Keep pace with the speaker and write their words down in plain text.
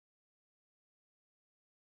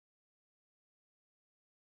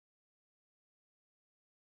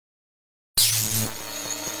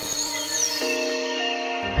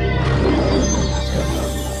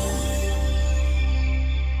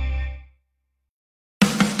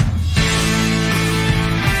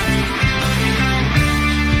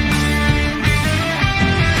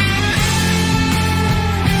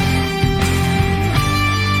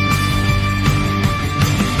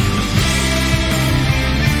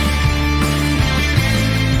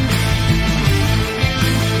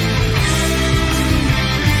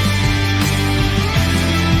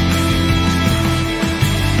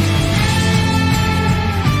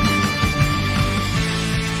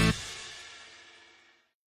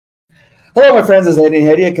Hello, my friends. It's Eddie and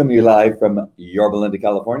Hedy coming to you live from Yorba Linda,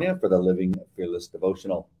 California for the Living Fearless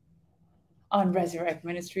Devotional. On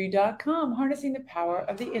resurrectministry.com, harnessing the power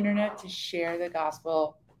of the internet to share the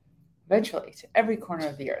gospel eventually to every corner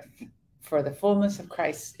of the earth. For the fullness of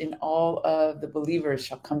Christ in all of the believers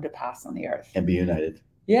shall come to pass on the earth. And be united.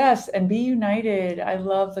 Yes, and be united. I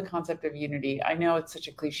love the concept of unity. I know it's such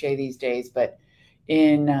a cliche these days, but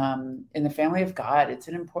in the family of God, it's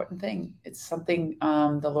an important thing. It's something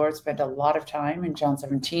the Lord spent a lot of time in John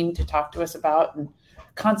 17 to talk to us about and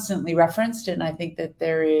constantly referenced. And I think that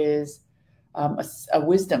there is a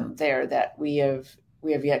wisdom there that we have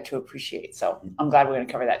yet to appreciate. So I'm glad we're going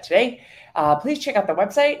to cover that today. Please check out the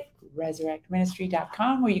website,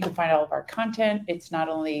 resurrectministry.com, where you can find all of our content. It's not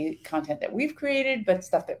only content that we've created, but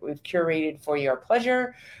stuff that we've curated for your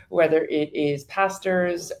pleasure, whether it is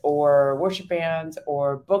pastors or worship bands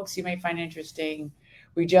or books you may find interesting.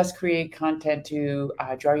 We just create content to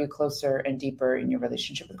draw you closer and deeper in your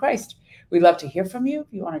relationship with Christ. We'd love to hear from you.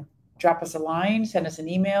 If you want to drop us a line, send us an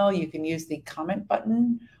email, you can use the comment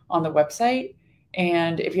button on the website.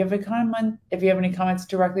 And if you have any comments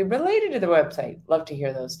directly related to the website, love to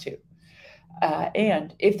hear those too.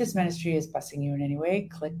 And if this ministry is blessing you in any way,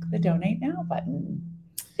 click the donate now button,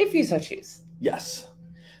 if you so choose. Yes.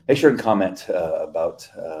 Make sure and comment about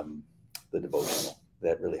the devotional.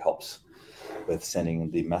 That really helps with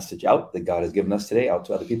sending the message out that God has given us today out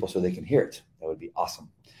to other people so they can hear it. That would be awesome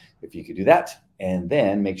if you could do that. And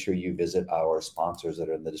then make sure you visit our sponsors that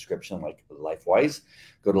are in the description, like LifeWise.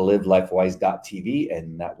 Go to livelifewise.tv,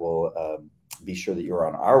 and that will be sure that you're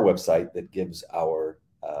on our website that gives our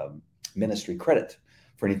ministry credit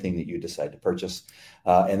for anything that you decide to purchase.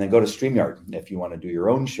 And then go to StreamYard if you want to do your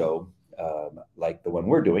own show, like the one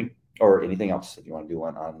we're doing, or anything else if you want to do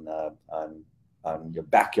one on your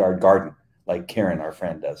backyard garden, like Karen, our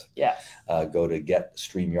friend, does. Yes. Go to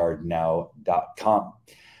getstreamyardnow.com.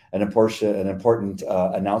 An important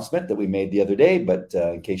announcement that we made the other day, but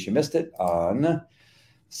in case you missed it, on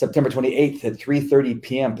September 28th at 3:30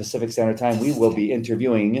 p.m. Pacific Standard Time, we will be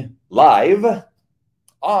interviewing live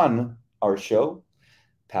on our show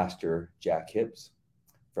Pastor Jack Hibbs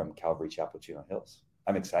from Calvary Chapel, Chino Hills.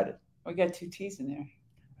 I'm excited. We got 2 T's in there.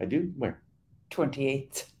 I do? Where?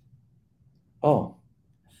 28. Oh.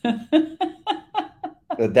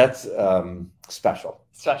 That's special.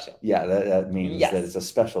 Special. Yeah, that means that it's a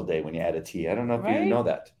special day when you add a T. I don't know if you know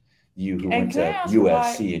that. You who went to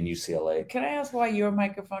USC and UCLA. Can I ask why your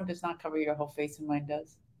microphone does not cover your whole face and mine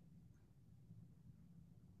does?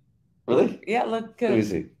 Really? Yeah, look good. Let me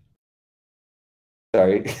see.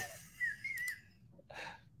 Sorry.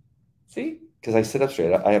 See? Because I sit up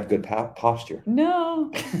straight. I have good posture.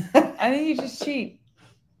 No. I think you just cheat.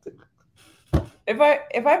 If I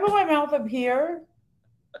put my mouth up here,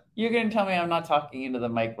 you're going to tell me I'm not talking into the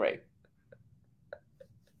mic right.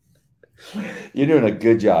 You're doing a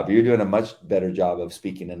good job. You're doing a much better job of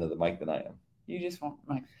speaking into the mic than I am. You just want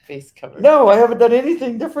my face covered. No, I haven't done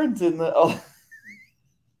anything different in the... Oh.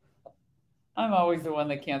 I'm always the one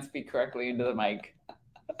that can't speak correctly into the mic.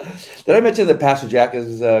 Did I mention that Pastor Jack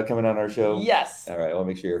is coming on our show? Yes. All right. I'll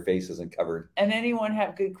make sure your face isn't covered. And anyone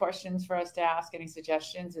have good questions for us to ask, any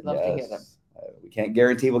suggestions? We'd love to hear them. We can't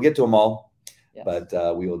guarantee we'll get to them all, but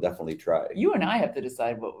we will definitely try. You and I have to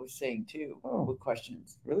decide what we're saying too with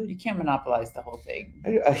questions. Really? You can't monopolize the whole thing.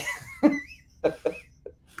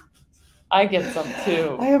 I get some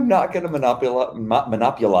too. I am not going to monopolize.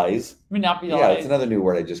 Monopolize. Yeah, it's another new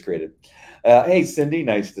word I just created. Hey, Cindy,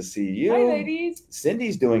 nice to see you. Hi, ladies.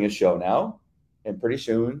 Cindy's doing a show now, and pretty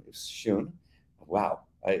soon. Wow,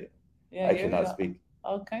 I cannot speak.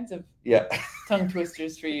 All kinds of tongue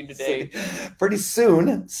twisters for you today. Pretty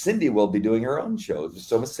soon, Cindy will be doing her own show.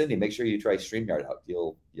 So, Miss Cindy, make sure you try StreamYard out.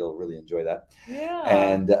 You'll really enjoy that. Yeah.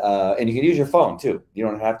 And you can use your phone too. You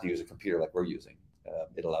don't have to use a computer like we're using.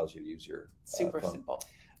 It allows you to use your super phone. simple.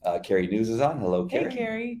 Carrie News is on. Hello, Carrie. Hey,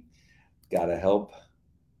 Carrie. Gotta help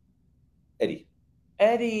Eddie.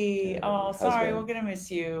 Oh, sorry. We're gonna miss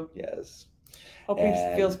you. Yes. Hope he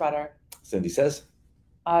feels better. Cindy says.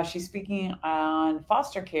 She's speaking on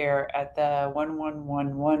foster care at the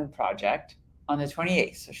 1111 project on the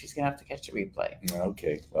 28th, so she's going to have to catch the replay.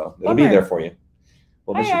 Okay, well, it'll be there for you.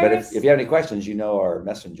 Well, but if you have any questions, you know our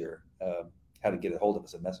messenger, how to get a hold of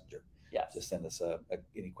us at Messenger. Yeah. Just send us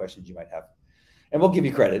any questions you might have. And we'll give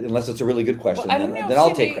you credit, unless it's a really good question. Well, then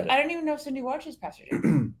I'll take credit. I don't even know if Cindy watches Pastor Jack.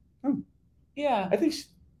 Yeah. I think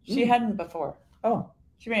she hadn't before. Oh.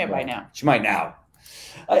 She may have by now. She might now.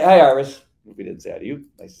 Hi, Iris. If we didn't say hi to you,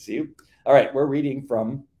 nice to see you. All right, we're reading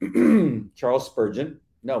from Charles Spurgeon.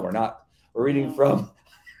 No, we're not. We're reading from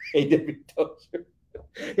A.W. Tozer.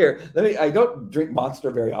 Here, I don't drink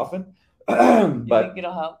Monster very often, You but think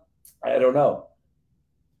it'll help? I don't know.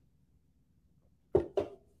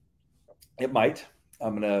 It might.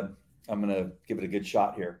 I'm gonna give it a good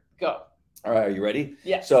shot here. Go. All right, are you ready?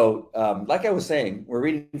 Yes. So, like I was saying, we're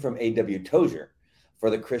reading from A.W. Tozer for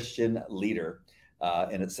the Christian Leader,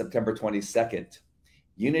 and it's September 22nd.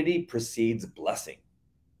 Unity precedes blessing.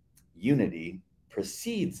 Unity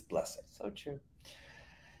precedes blessing. So true.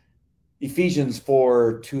 Ephesians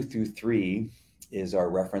 4:2-3 is our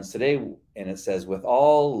reference today, and it says, with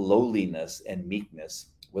all lowliness and meekness,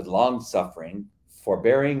 with long suffering,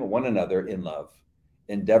 forbearing one another in love,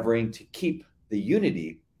 endeavoring to keep the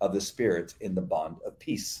unity of the Spirit in the bond of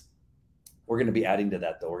peace. We're going to be adding to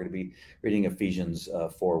that, though. We're going to be reading Ephesians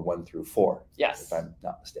 4:1-4. Yes. If I'm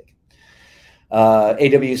not mistaken.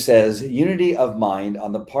 AW says, unity of mind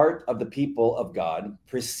on the part of the people of God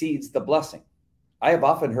precedes the blessing. I have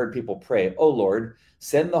often heard people pray, "Oh Lord,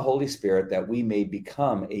 send the Holy Spirit that we may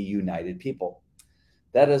become a united people."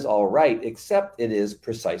 That is all right, except it is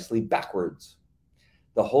precisely backwards.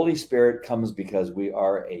 The Holy Spirit comes because we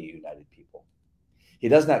are a united people. He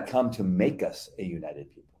does not come to make us a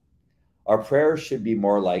united people. Our prayer should be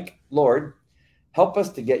more like, Lord, help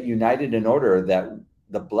us to get united in order that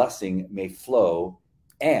the blessing may flow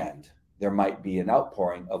and there might be an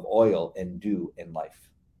outpouring of oil and dew in life.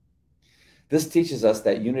 This teaches us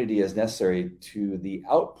that unity is necessary to the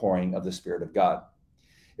outpouring of the Spirit of God.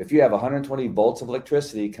 If you have 120 volts of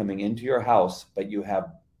electricity coming into your house, but you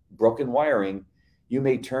have broken wiring, you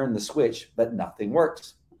may turn the switch, but nothing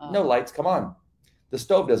works. No lights come on. The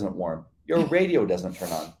stove doesn't warm. Your radio doesn't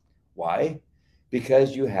turn on. Why?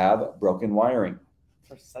 Because you have broken wiring.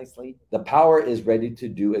 Precisely. The power is ready to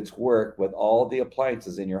do its work with all the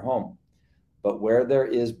appliances in your home. But where there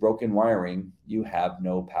is broken wiring, you have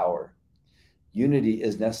no power. Unity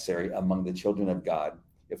is necessary among the children of God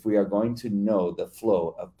if we are going to know the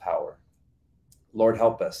flow of power. Lord,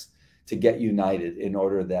 help us to get united in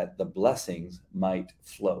order that the blessings might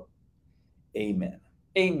flow. Amen.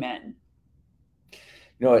 Amen.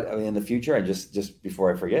 You know what? I mean, in the future, I just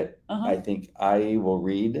before I forget, I think I will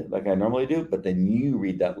read like I normally do, but then you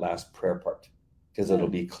read that last prayer part because it'll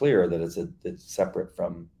be clear that it's separate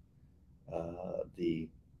from the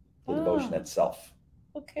devotion itself.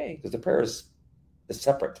 Okay. Because the prayer is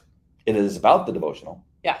separate. It is about the devotional.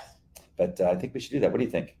 Yes. But I think we should do that. What do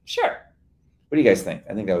you think? Sure. What do you guys think?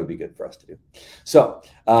 I think that would be good for us to do. So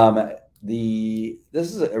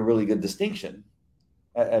this is a really good distinction.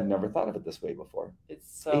 I've never thought of it this way before.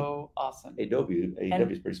 It's so awesome. AW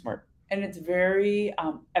is pretty smart. And it's very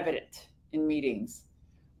evident in meetings.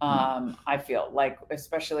 I feel like,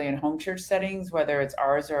 especially in home church settings, whether it's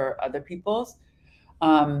ours or other people's.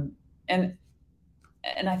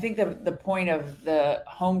 And I think the point of the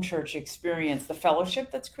home church experience, the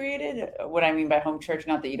fellowship that's created, what I mean by home church,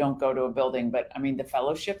 not that you don't go to a building, but I mean the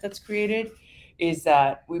fellowship that's created is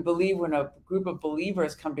that we believe when a group of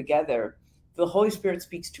believers come together, the Holy Spirit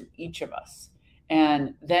speaks to each of us.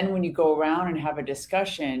 And then when you go around and have a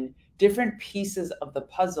discussion, different pieces of the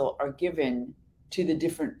puzzle are given to the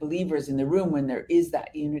different believers in the room when there is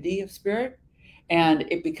that unity of spirit. And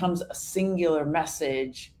it becomes a singular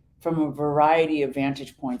message from a variety of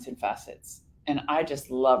vantage points and facets. And I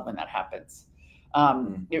just love when that happens.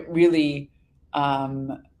 It really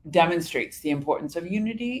demonstrates the importance of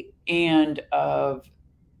unity and of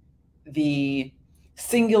the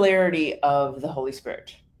singularity of the Holy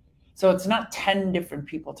Spirit. So it's not 10 different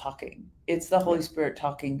people talking. It's the Holy Spirit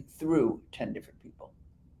talking through 10 different people.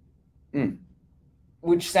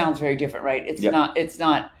 Which sounds very different, right? It's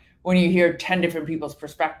not when you hear 10 different people's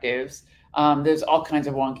perspectives, there's all kinds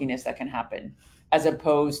of wonkiness that can happen, as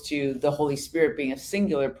opposed to the Holy Spirit being a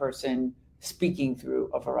singular person speaking through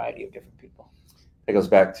a variety of different people. That goes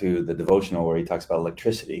back to the devotional where he talks about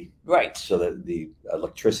electricity. Right. So that the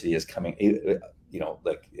electricity is coming,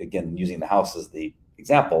 like again, using the house as the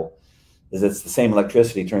example, is it's the same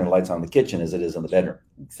electricity turning the lights on in the kitchen as it is in the bedroom.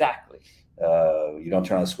 Exactly. You don't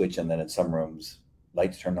turn on a switch and then in some rooms,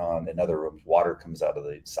 lights turn on. In other rooms, water comes out of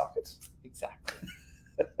the sockets. Exactly.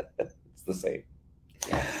 It's the same.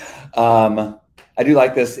 I do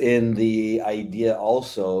like this in the idea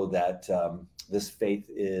also that this faith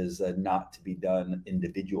is not to be done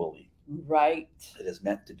individually. Right. It is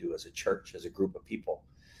meant to do as a church, as a group of people.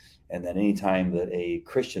 And then anytime that a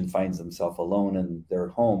Christian finds themselves alone in their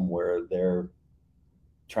home where they're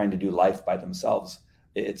trying to do life by themselves,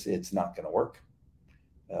 it's not going to work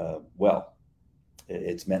well.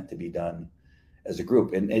 It's meant to be done as a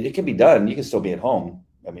group. And it can be done. You can still be at home.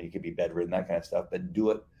 I mean, you could be bedridden, that kind of stuff, but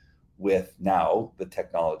do it with now the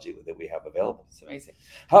technology that we have available. It's amazing.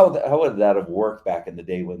 How would that have worked back in the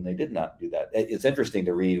day when they did not do that? It's interesting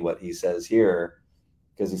to read what he says here,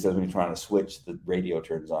 because he says when you're trying to switch, the radio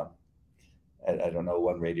turns on. I don't know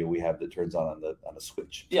one radio we have that turns on a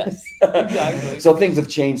switch. Yes, exactly. So things have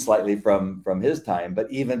changed slightly from his time,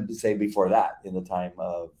 but even say before that, in the time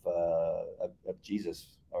of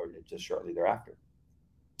Jesus, or just shortly thereafter,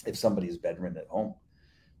 if somebody's bedridden at home,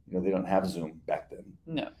 they don't have Zoom back then.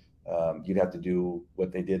 No. You'd have to do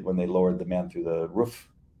what they did when they lowered the man through the roof.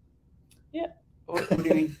 Yeah. What do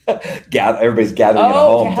you mean? Everybody's gathering in a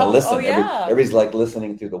home to listen. Oh, yeah. Everybody's like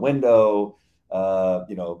listening through the window.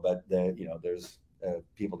 But there's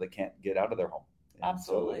people that can't get out of their home. And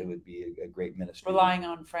absolutely. So it would be a great ministry. Relying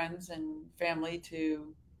on friends and family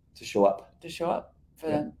to show up. For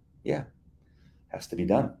them. Yeah. Has to be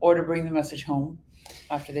done. Or to bring the message home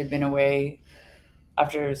after they've been away,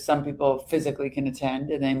 after some people physically can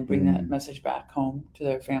attend, and then bring that message back home to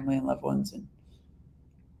their family and loved ones and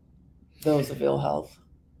those of ill health.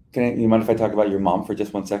 You mind if I talk about your mom for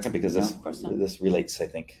just 1 second? Because this relates, I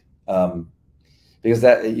think. Because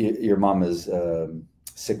your mom is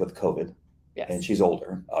sick with COVID. Yes. And she's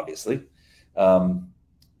older, obviously.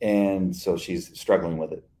 And so she's struggling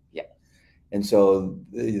with it. Yeah. And so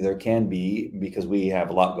there can be, because we have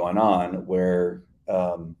a lot going on, where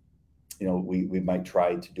we might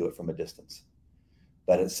try to do it from a distance,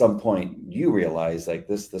 but at some point you realize like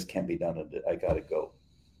this can't be done. I got to go.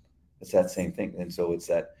 It's that same thing. And so it's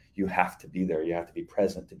that you have to be there. You have to be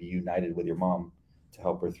present, to be united with your mom, to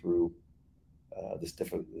help her through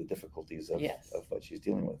the difficulties of what she's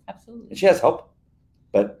dealing with. Absolutely. And she has help,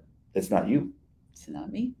 but it's not you. It's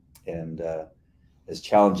not me. And as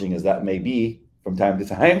challenging as that may be from time to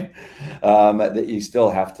time, that you still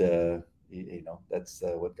have to, that's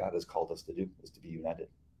what God has called us to do, is to be united.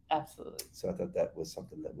 Absolutely. So I thought that was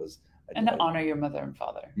something that was... And to honor your mother and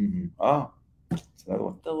father. Mm-hmm. Oh, that's another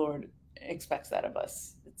one. The Lord expects that of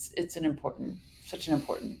us. It's such an important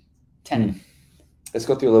tenet. Let's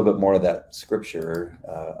go through a little bit more of that scripture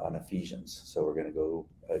on Ephesians. So we're going to go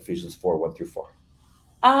Ephesians 4, 1-4.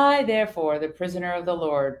 I, therefore, the prisoner of the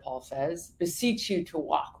Lord, Paul says, beseech you to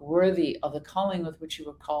walk worthy of the calling with which you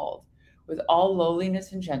were called, with all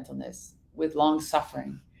lowliness and gentleness, with long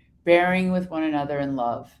suffering, bearing with one another in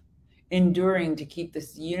love, enduring to keep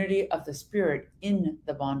this unity of the Spirit in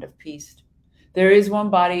the bond of peace. There is one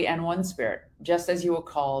body and one Spirit, just as you were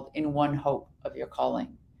called in one hope of your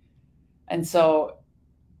calling. And so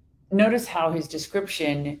notice how his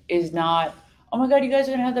description is not, oh my God, you guys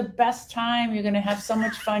are going to have the best time. You're going to have so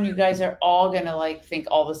much fun. You guys are all going to think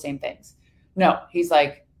all the same things. No, he's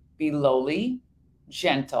like, be lowly,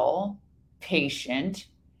 gentle, patient,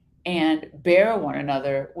 and bear one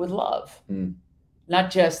another with love,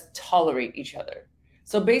 not just tolerate each other.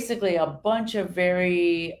 So basically a bunch of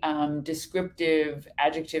very descriptive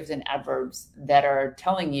adjectives and adverbs that are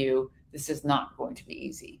telling you this is not going to be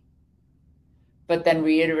easy. But then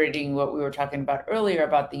reiterating what we were talking about earlier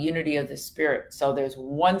about the unity of the Spirit. So there's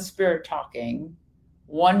one Spirit talking,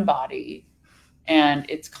 one body, and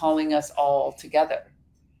it's calling us all together.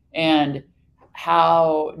 And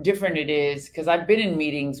how different it is, because I've been in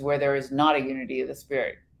meetings where there is not a unity of the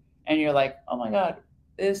Spirit. And you're like, oh my God,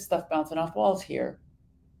 there's stuff bouncing off walls here.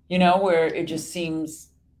 Where it just seems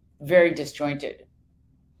very disjointed.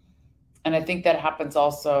 And I think that happens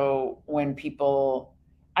also when people...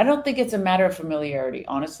 I don't think it's a matter of familiarity,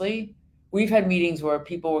 honestly. We've had meetings where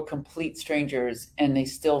people were complete strangers and they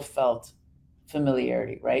still felt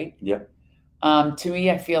familiarity, right? Yep. To me,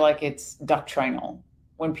 I feel like it's doctrinal.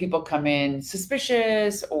 When people come in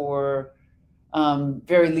suspicious or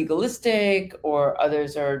very legalistic, or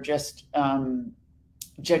others are just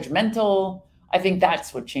judgmental, I think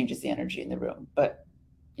that's what changes the energy in the room. But,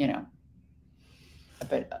 a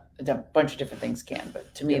bunch of different things can.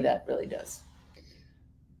 But to me, that really does.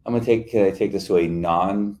 I'm going to take this to a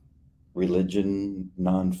non-religion,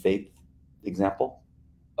 non-faith example.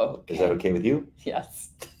 Okay. Is that okay with you? Yes.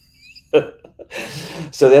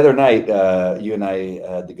 So the other night, you and I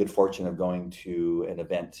had the good fortune of going to an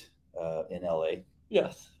event in LA.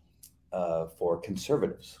 Yes. For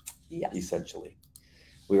conservatives. Yes. Essentially.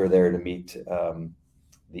 We were there to meet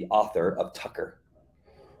the author of Tucker,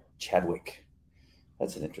 Chadwick.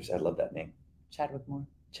 That's an interest. I love that name. Chadwick Moore.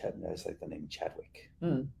 I just like the name Chadwick.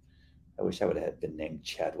 I wish I would have been named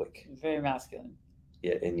Chadwick. Very masculine.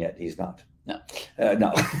 Yeah, and yet he's not. No.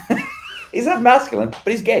 No. He's not masculine, but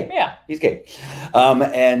he's gay. Yeah. He's gay.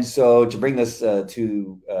 And so to bring this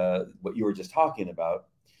to what you were just talking about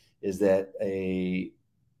is that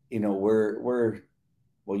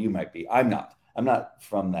well, you might be. I'm not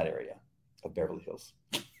from that area of Beverly Hills.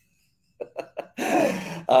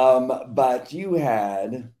 But you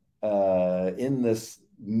had in this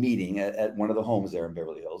meeting at one of the homes there in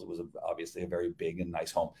Beverly Hills. It was obviously a very big and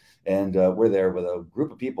nice home, and we're there with a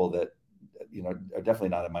group of people that are definitely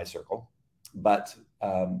not in my circle, but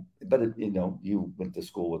you went to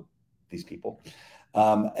school with these people,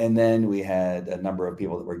 and then we had a number of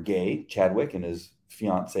people that were gay. Chadwick and his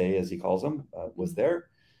fiance, as he calls them, was there.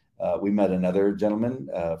 We met another gentleman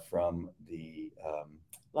from the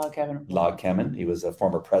Log cabin. Log Cabin. He was a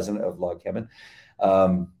former president of Log Cabin.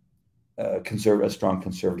 A strong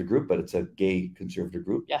conservative group, but it's a gay conservative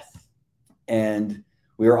group. Yes. And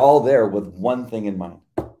we were all there with one thing in mind,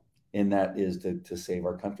 and that is to save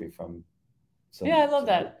our country from I love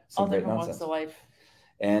that. All different walks of life.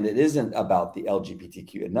 And it isn't about the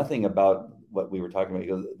LGBTQ and nothing about what we were talking about.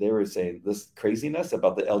 Because they were saying this craziness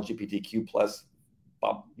about the LGBTQ plus,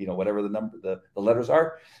 whatever the letters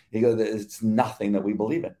are. He goes, it's nothing that we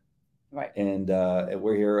believe in. Right. And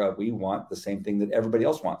we're here. We want the same thing that everybody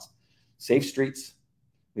else wants: safe streets.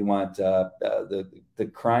 We want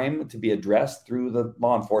the crime to be addressed through the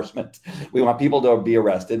law enforcement. We want people to be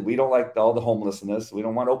arrested. We don't like all the homelessness. We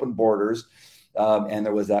don't want open borders. And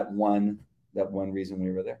there was that one reason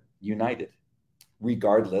we were there, united,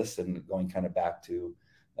 regardless. And going kind of back to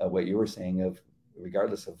what you were saying of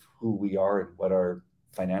regardless of who we are and what our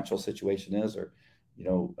financial situation is, or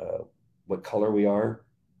what color we are,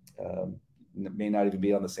 may not even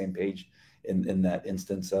be on the same page in that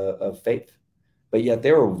instance of faith. But yet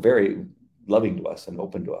they were very loving to us and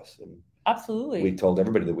open to us. And absolutely, we told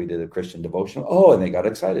everybody that we did a Christian devotional. Oh, and they got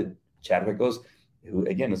excited. Chadwick goes, who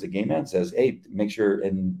again is a gay man, says, "Hey, make sure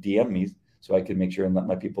and DM me so I can make sure and let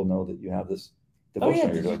my people know that you have this devotional." Oh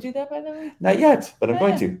yeah, did you do that by the way? Not yet, but I'm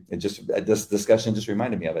going to. This discussion just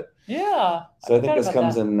reminded me of it. Yeah. So I think this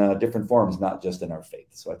comes in different forms, not just in our faith.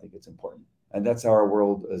 So I think it's important, and that's how our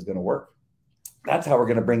world is going to work. That's how we're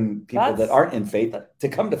going to bring people that aren't in faith to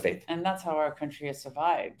come to faith. And that's how our country has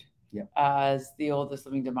survived as the oldest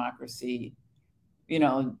living democracy.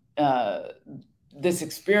 This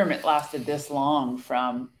experiment lasted this long,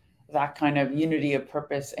 from that kind of unity of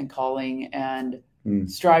purpose and calling and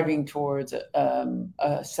striving towards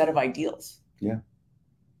a set of ideals. Yeah.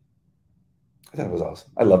 I thought it was awesome.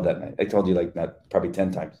 I love that night. I told you like that probably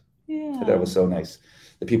 10 times. Yeah. I thought it was so nice.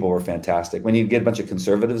 The people were fantastic. When you get a bunch of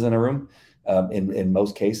conservatives in a room, in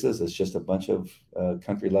most cases, it's just a bunch of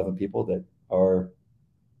country-loving people that are.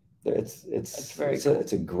 It's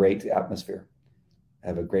a great atmosphere. I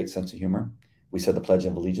have a great sense of humor. We said the Pledge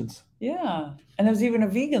of Allegiance. Yeah, and there's even a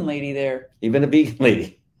vegan lady there. Even a vegan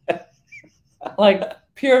lady. Like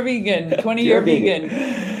pure vegan, 20-year vegan.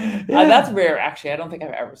 Yeah. That's rare, actually. I don't think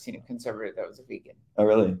I've ever seen a conservative that was a vegan. Oh,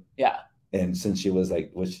 really? Yeah. And since she's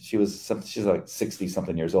like 60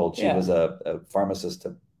 something years old. She was a pharmacist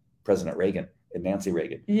to President Reagan and Nancy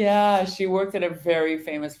Reagan. Yeah, she worked at a very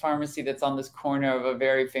famous pharmacy that's on this corner of a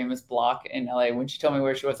very famous block in LA. When she told me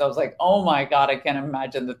where she was, I was like, oh my God, I can't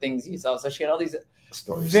imagine the things you saw. So she had all these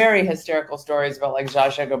stories, very hysterical stories about like Zsa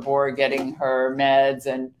Zsa Gabor getting her meds.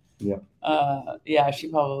 And she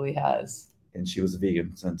probably has. And she was a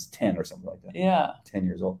vegan since 10 or something like that. Yeah. 10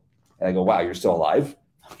 years old. And I go, wow, you're still alive?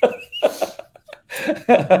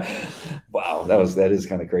 Wow, that is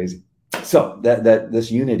kind of crazy. So that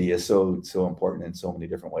this unity is so important in so many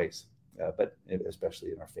different ways, but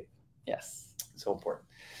especially in our faith. Yes, so important.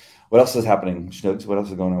 What else is happening, Schnooks? What else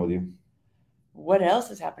is going on with you? What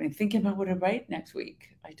else is happening? Thinking about what to write next week.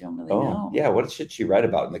 I don't really know. Yeah, what should she write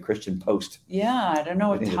about in the Christian Post? Yeah, I don't know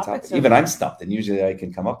what topics. Even I'm stumped, and usually I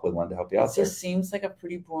can come up with one to help you out. It just seems like a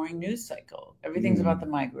pretty boring news cycle. Everything's about the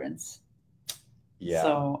migrants. Yeah,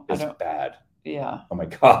 so it's bad. Yeah. Oh my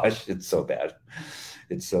gosh, it's so bad.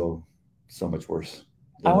 It's so much worse.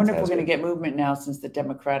 I wonder if we're going to get movement now, since the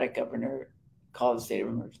Democratic governor called a state of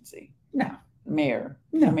emergency. No. Mayor.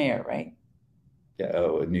 No. The mayor, right? Yeah.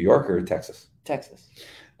 New York or Texas? Texas.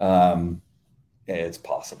 It's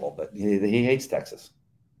possible, but he hates Texas.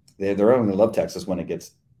 They're only love Texas when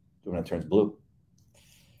it turns blue.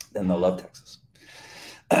 Then they'll love Texas.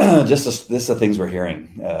 Just the things we're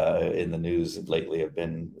hearing in the news lately have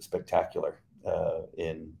been spectacular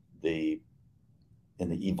in the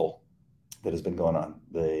evil that has been going on.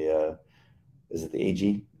 Is it the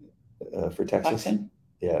AG for Texas? Buxton?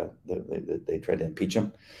 Yeah, they tried to impeach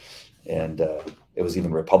him, and it was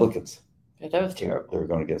even Republicans. Yeah, that was terrible. They were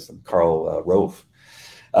going against him, Karl Rove,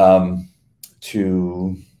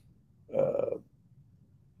 to.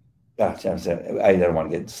 I don't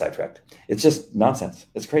want to get sidetracked. It's just nonsense.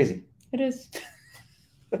 It's crazy. It is.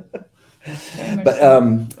 But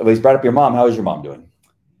he's brought up your mom. How is your mom doing?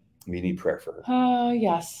 We need prayer for her.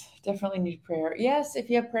 Yes, Definitely need prayer. Yes, if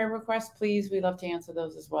you have prayer requests, please. We love to answer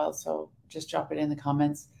those as well. So just drop it in the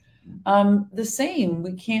comments. The same.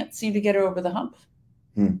 We can't seem to get her over the hump.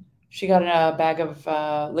 She got a bag of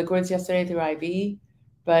liquids yesterday through IV,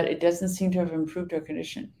 but it doesn't seem to have improved her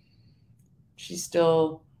condition. She's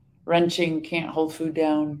still wrenching, can't hold food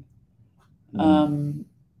down.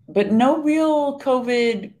 But no real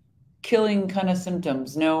COVID killing kind of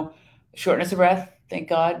symptoms. No shortness of breath, thank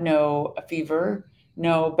God. No fever.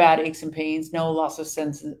 No bad aches and pains. No loss of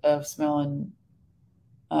sense of smell and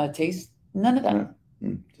taste. None of that.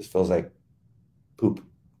 Just feels like poop.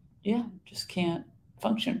 Yeah, just can't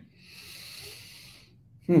function.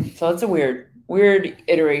 So it's a weird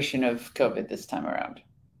iteration of COVID this time around.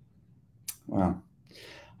 Wow.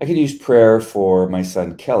 I could use prayer for my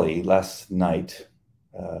son Kelly. Last night,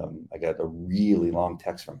 I got a really long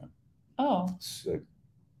text from him. Oh. It's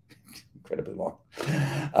incredibly long.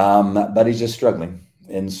 But he's just struggling.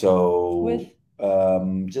 And so with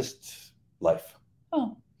just life.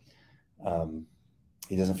 Oh.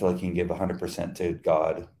 He doesn't feel like he can give 100% to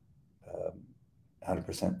God,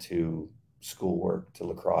 100% to schoolwork, to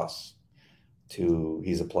lacrosse,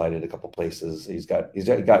 he's applied at a couple places. He's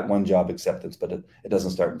got one job acceptance, but it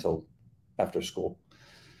doesn't start until after school.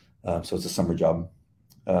 So it's a summer job.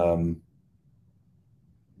 And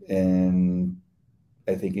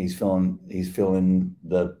I think he's feeling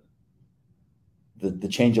the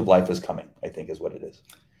change of life is coming, I think is what it is.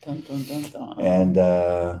 Dun, dun, dun, dun. And,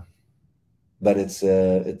 but it's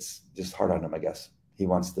just hard on him, I guess. He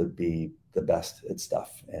wants to be the best at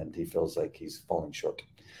stuff, and he feels like he's falling short.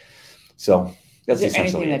 So that's is there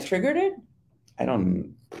anything that triggered it?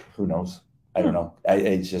 Who knows? I don't know.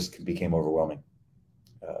 It just became overwhelming,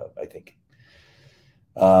 I think.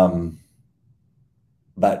 But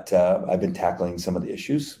I've been tackling some of the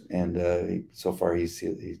issues, and so far he's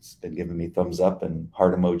been giving me thumbs up and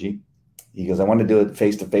heart emoji. He goes, I want to do it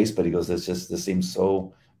face to face, but he goes, this seems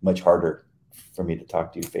so much harder for me to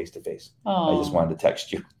talk to you face to face. I just wanted to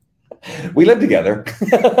text you. We live together,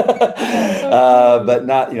 but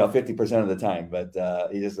not 50% of the time. But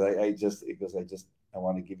he goes, I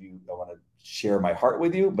want to share my heart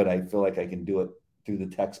with you, but I feel like I can do it through the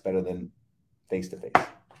text better than face to face.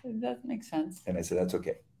 That makes sense. And I said, that's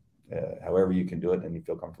okay. However you can do it and you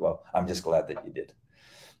feel comfortable. I'm just glad that you did.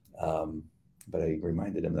 But I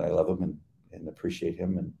reminded him that I love him and appreciate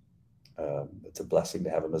him, and it's a blessing to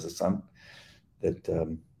have him as a son. That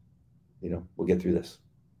we'll get through this.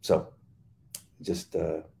 So just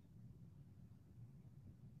get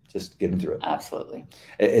him through it. Absolutely.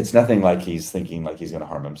 It's nothing like he's thinking like he's going to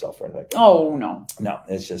harm himself or anything like that. Oh, no. No,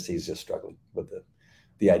 it's just he's just struggling with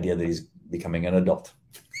the idea that he's becoming an adult.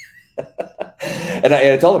 And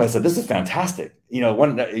I told him, I said, this is fantastic.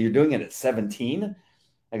 You're doing it at 17.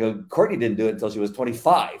 I go, Courtney didn't do it until she was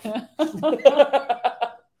 25.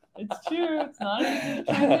 It's true. It's not a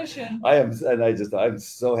transition. I'm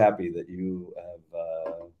so happy that you have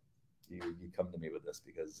you come to me with this,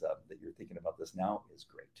 because that you're thinking about this now is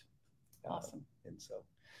great. Awesome. And so,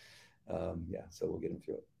 so we'll get him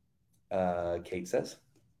through it. Kate says,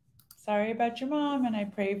 sorry about your mom, and I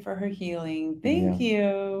pray for her healing. Thank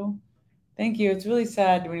you. It's really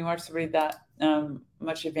sad when you watch somebody that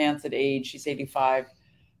much advanced at age. She's 85.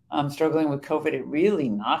 Struggling with COVID, it really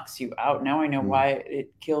knocks you out. Now I know why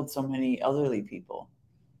it killed so many elderly people.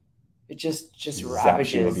 It just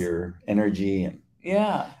ravages you of your energy and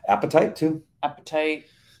appetite too. Appetite.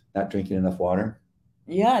 Not drinking enough water.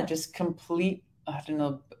 Yeah, just complete. I don't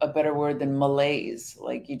know a better word than malaise.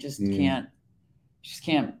 Like you just can't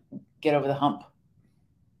get over the hump.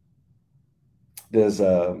 Does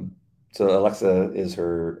so Alexa is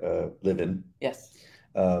her live-in? Yes.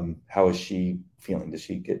 How is she feeling? Does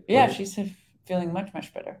she get? Yeah, she's feeling much,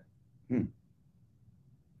 much better.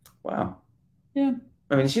 Wow. Yeah.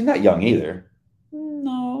 I mean, she's not young either.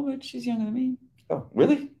 No, but she's younger than me. Oh,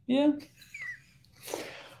 really? Yeah.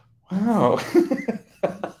 Wow.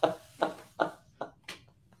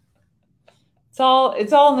 It's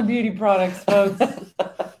all in the beauty products, folks.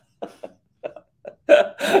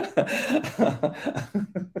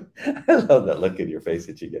 I love that look in your face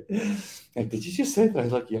that you get. Like, did you just say that I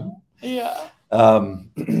look young? Yeah.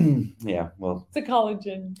 Yeah. Well, it's the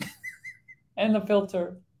collagen and the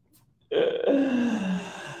filter.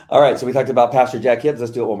 All right. So we talked about Pastor Jack Hibbs.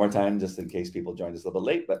 Let's do it one more time, just in case people joined us a little bit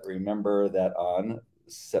late. But remember that on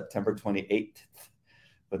September 28th,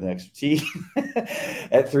 with an extra T,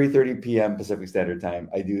 at 3:30 p.m. Pacific Standard Time.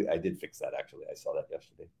 I did fix that, actually. I saw that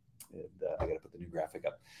yesterday. And I got to put the new graphic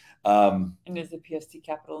up. And is the PST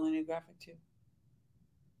capital in the new graphic too?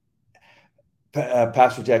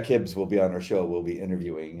 Pastor Jack Hibbs will be on our show. We'll be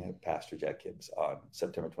interviewing Pastor Jack Hibbs on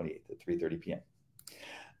September 28th at 3:30 p.m.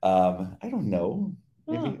 I don't know.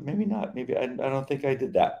 Maybe not. Maybe I don't think I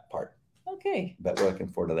did that part. Okay. But we're looking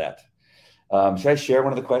forward to that. Should I share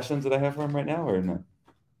one of the questions that I have for him right now or no?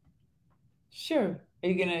 Sure. Are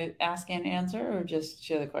you going to ask and answer or just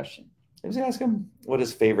share the question? I was ask him what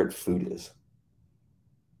his favorite food is.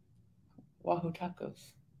 Wahoo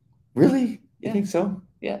tacos. Really? Yeah. You think so?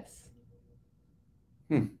 Yes.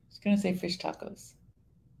 I was going to say fish tacos.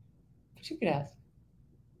 But you could ask.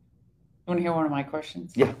 You want to hear one of my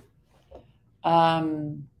questions? Yeah.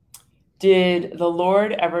 Did the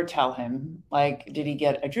Lord ever tell him, like, did he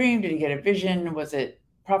get a dream? Did he get a vision? Was it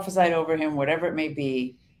prophesied over him, whatever it may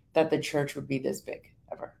be, that the church would be this big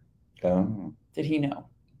ever? Did he know?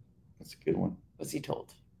 That's a good one. Was he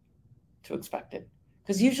told to expect it?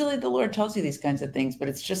 Because usually the Lord tells you these kinds of things, but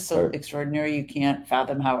it's just so extraordinary you can't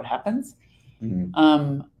fathom how it happens.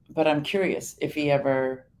 Mm-hmm. But I'm curious if he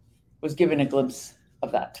ever was given a glimpse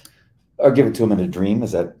of that. Or give it to him in a dream,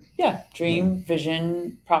 is that? Yeah, dream,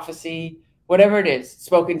 vision, prophecy, whatever it is,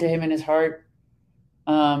 spoken to him in his heart.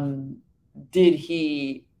 Was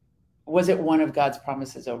it one of God's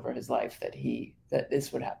promises over his life that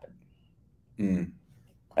this would happen?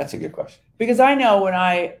 That's a good question. Because I know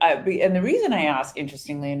and the reason I ask,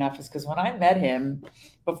 interestingly enough, is because when I met him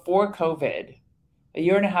before COVID, a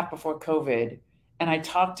year and a half before COVID, and I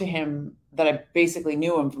talked to him that I basically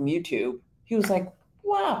knew him from YouTube, he was like,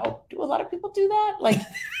 wow, do a lot of people do that? Like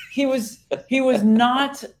he was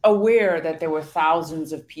not aware that there were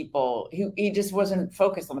thousands of people. He just wasn't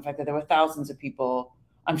focused on the fact that there were thousands of people,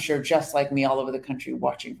 I'm sure, just like me all over the country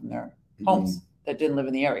watching from their homes that didn't live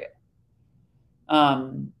in the area.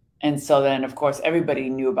 And so then, of course, everybody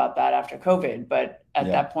knew about that after COVID. But at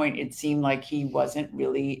that point, it seemed like he wasn't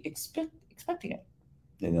really expecting it.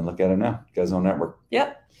 And then look at him now. You guys own network.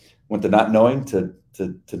 Yep. Went to not knowing to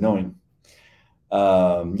knowing. I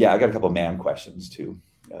got a couple of man questions too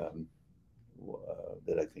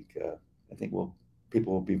that I think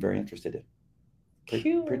people will be very interested in.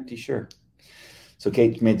 Pretty sure. So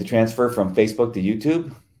Kate made the transfer from Facebook to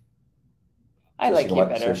YouTube. I like you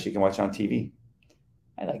better. So she can watch on TV.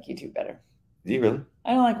 I like YouTube better. Do you really?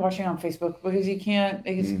 I don't like watching on Facebook because you can't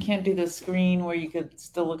do the screen where you could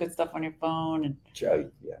still look at stuff on your phone and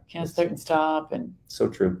can't start and stop and so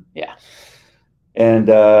true. Yeah. And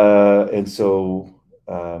so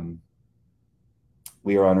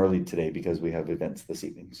we are on early today because we have events this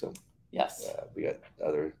evening. So yes, we got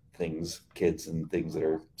other things, kids and things that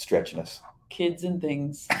are stretching us. Kids and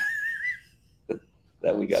things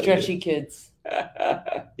that we got stretchy kids.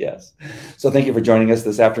 Yes. So thank you for joining us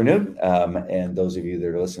this afternoon. And those of you that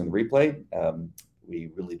are listening to the replay,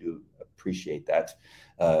 we really do appreciate that.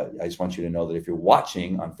 I just want you to know that if you're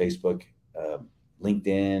watching on Facebook,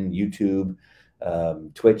 LinkedIn, YouTube,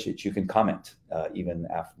 Twitch, you can comment even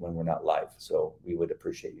after when we're not live. So we would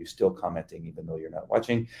appreciate you still commenting, even though you're not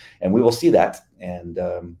watching, and we will see that. And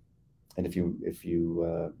if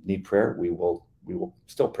you need prayer, we will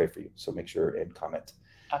still pray for you. So make sure and comment.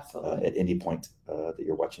 Absolutely. At any point that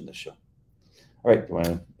you're watching this show. All right, you want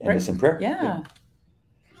to end this in prayer? Yeah.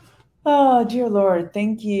 Oh, dear Lord,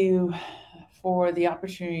 thank you for the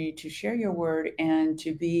opportunity to share your word and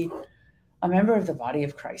to be a member of the body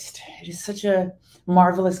of Christ. It is such a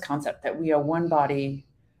marvelous concept that we are one body,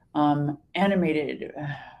 animated,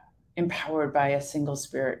 empowered by a single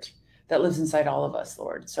spirit that lives inside all of us,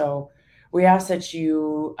 Lord. So we ask that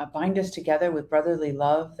you bind us together with brotherly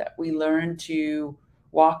love, that we learn to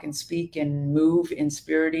walk and speak and move in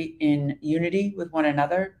spirit, in unity with one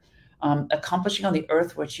another, accomplishing on the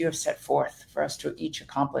earth what you have set forth for us to each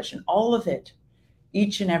accomplish. And all of it,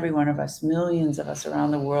 each and every one of us, millions of us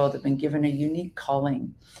around the world, have been given a unique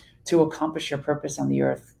calling to accomplish your purpose on the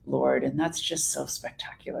earth, Lord. And that's just so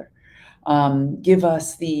spectacular. Give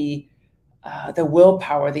us the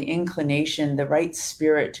willpower, the inclination, the right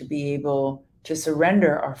spirit to be able to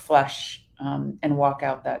surrender our flesh and walk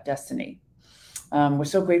out that destiny. We're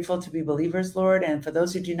so grateful to be believers, Lord. And for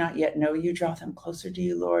those who do not yet know you, draw them closer to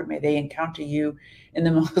you, Lord. May they encounter you in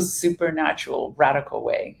the most supernatural, radical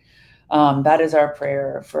way. That is our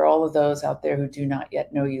prayer for all of those out there who do not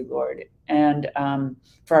yet know you, Lord. And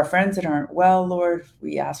for our friends that aren't well, Lord,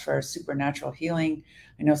 we ask for supernatural healing.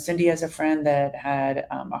 I know Cindy has a friend that had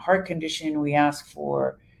a heart condition. We ask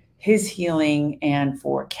for his healing, and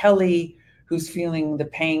for Kelly, who's feeling the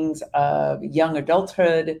pangs of young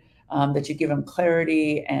adulthood, that you give him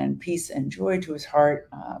clarity and peace and joy to his heart.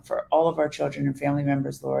 For all of our children and family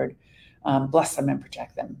members, Lord, bless them and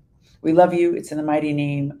protect them. We love you. It's in the mighty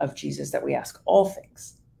name of Jesus that we ask all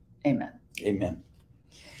things. Amen. Amen.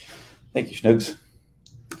 Thank you, Schnooks.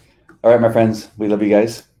 All right, my friends, we love you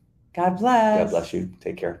guys. God bless. God bless you.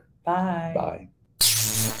 Take care. Bye. Bye.